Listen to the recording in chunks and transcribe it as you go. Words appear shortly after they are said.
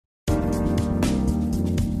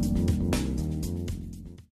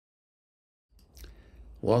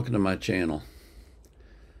Welcome to my channel.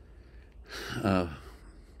 I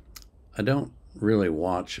don't really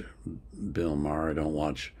watch Bill Maher. I don't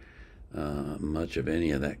watch much of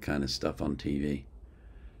any of that kind of stuff on TV.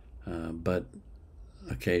 But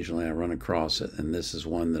occasionally I run across it, and this is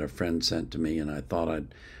one that a friend sent to me, and I thought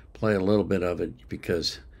I'd play a little bit of it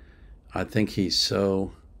because I think he's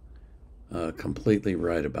so completely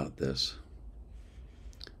right about this.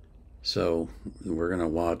 So we're going to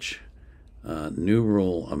watch New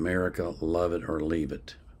Rule, America, Love It or Leave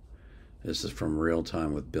It. This is from Real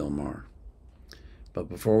Time with Bill Maher. But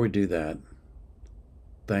before we do that,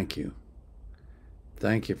 thank you.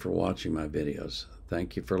 Thank you for watching my videos.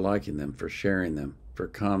 Thank you for liking them, for sharing them, for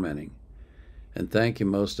commenting. And thank you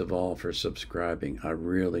most of all for subscribing. I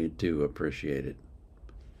really do appreciate it.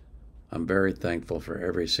 I'm very thankful for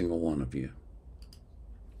every single one of you.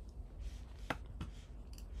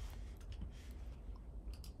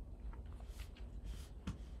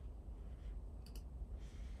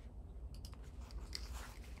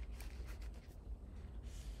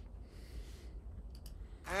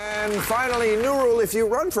 And finally, new rule, if you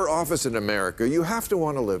run for office in America, you have to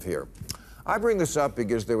want to live here. I bring this up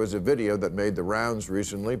because there was a video that made the rounds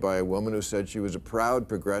recently by a woman who said she was a proud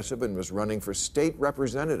progressive and was running for state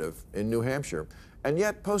representative in New Hampshire, and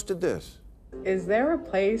yet posted this. Is there a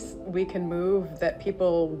place we can move that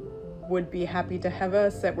people would be happy to have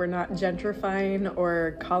us, that we're not gentrifying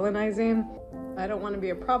or colonizing? I don't want to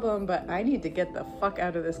be a problem, but I need to get the fuck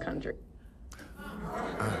out of this country.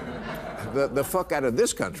 The fuck out of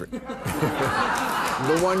this country.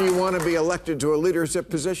 The one you want to be elected to a leadership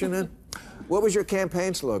position in? What was your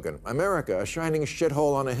campaign slogan? America, a shining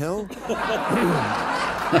shithole on a hill?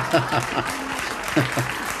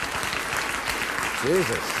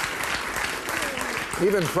 Jesus.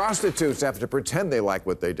 Even prostitutes have to pretend they like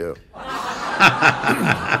what they do.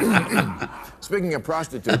 Speaking of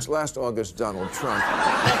prostitutes, last August, Donald Trump...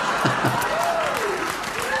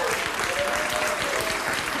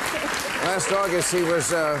 Last August, he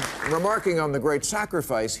was remarking on the great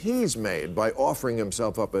sacrifice he's made by offering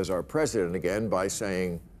himself up as our president again by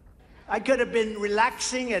saying, I could have been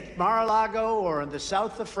relaxing at Mar-a-Lago or in the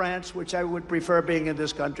south of France, which I would prefer being in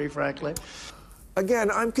this country, frankly. Again,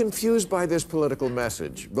 I'm confused by this political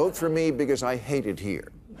message. Vote for me because I hate it here.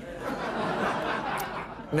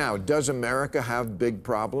 Now, does America have big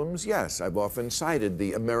problems? Yes, I've often cited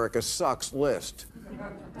the America Sucks list.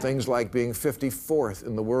 Things like being 54th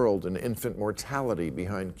in the world in infant mortality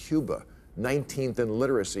behind Cuba, 19th in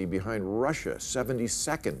literacy behind Russia,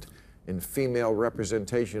 72nd in female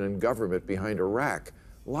representation in government behind Iraq.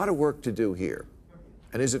 A lot of work to do here.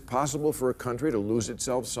 And is it possible for a country to lose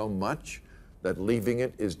itself so much that leaving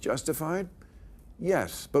it is justified?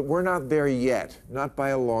 Yes, but we're not there yet, not by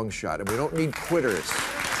a long shot, and we don't need quitters.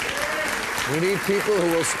 We need people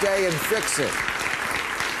who will stay and fix it.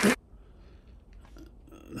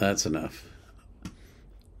 That's enough.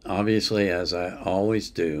 Obviously, as I always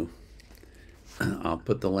do, I'll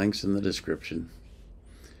put the links in the description,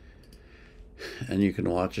 and you can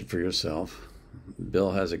watch it for yourself.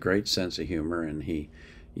 Bill has a great sense of humor, and he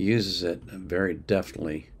uses it very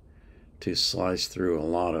deftly to slice through a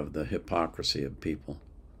lot of the hypocrisy of people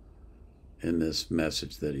in this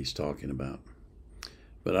message that he's talking about.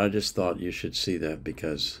 But I just thought you should see that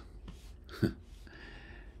because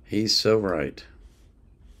he's so right.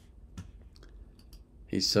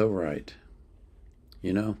 He's so right.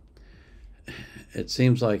 You know, it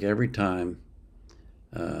seems like every time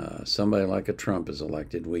somebody like a Trump is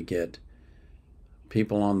elected, we get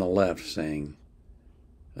people on the left saying,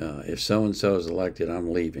 if so-and-so is elected,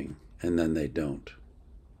 I'm leaving. And then they don't.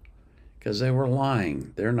 Because they were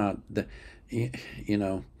lying. They're not, you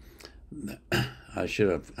know, I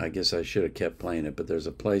guess I should have kept playing it, but there's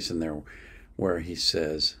a place in there where he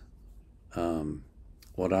says,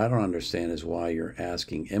 what I don't understand is why you're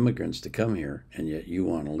asking immigrants to come here and yet you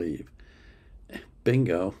want to leave.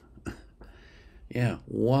 Bingo. Yeah,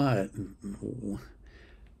 what?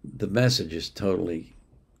 The message is totally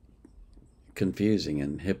confusing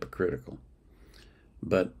and hypocritical.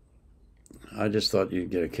 But I just thought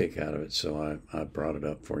you'd get a kick out of it, so I brought it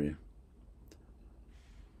up for you.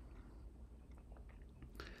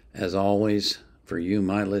 As always, for you,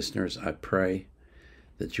 my listeners, I pray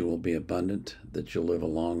that you will be abundant, that you'll live a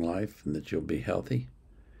long life, and that you'll be healthy,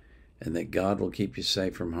 and that God will keep you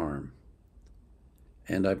safe from harm.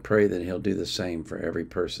 And I pray that He'll do the same for every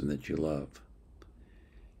person that you love.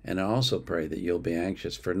 And I also pray that you'll be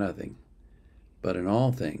anxious for nothing, but in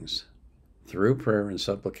all things, through prayer and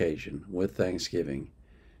supplication, with thanksgiving,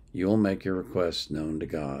 you'll make your requests known to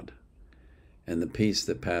God. And the peace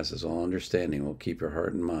that passes all understanding will keep your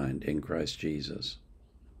heart and mind in Christ Jesus.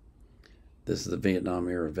 This is the Vietnam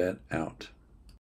era vet out.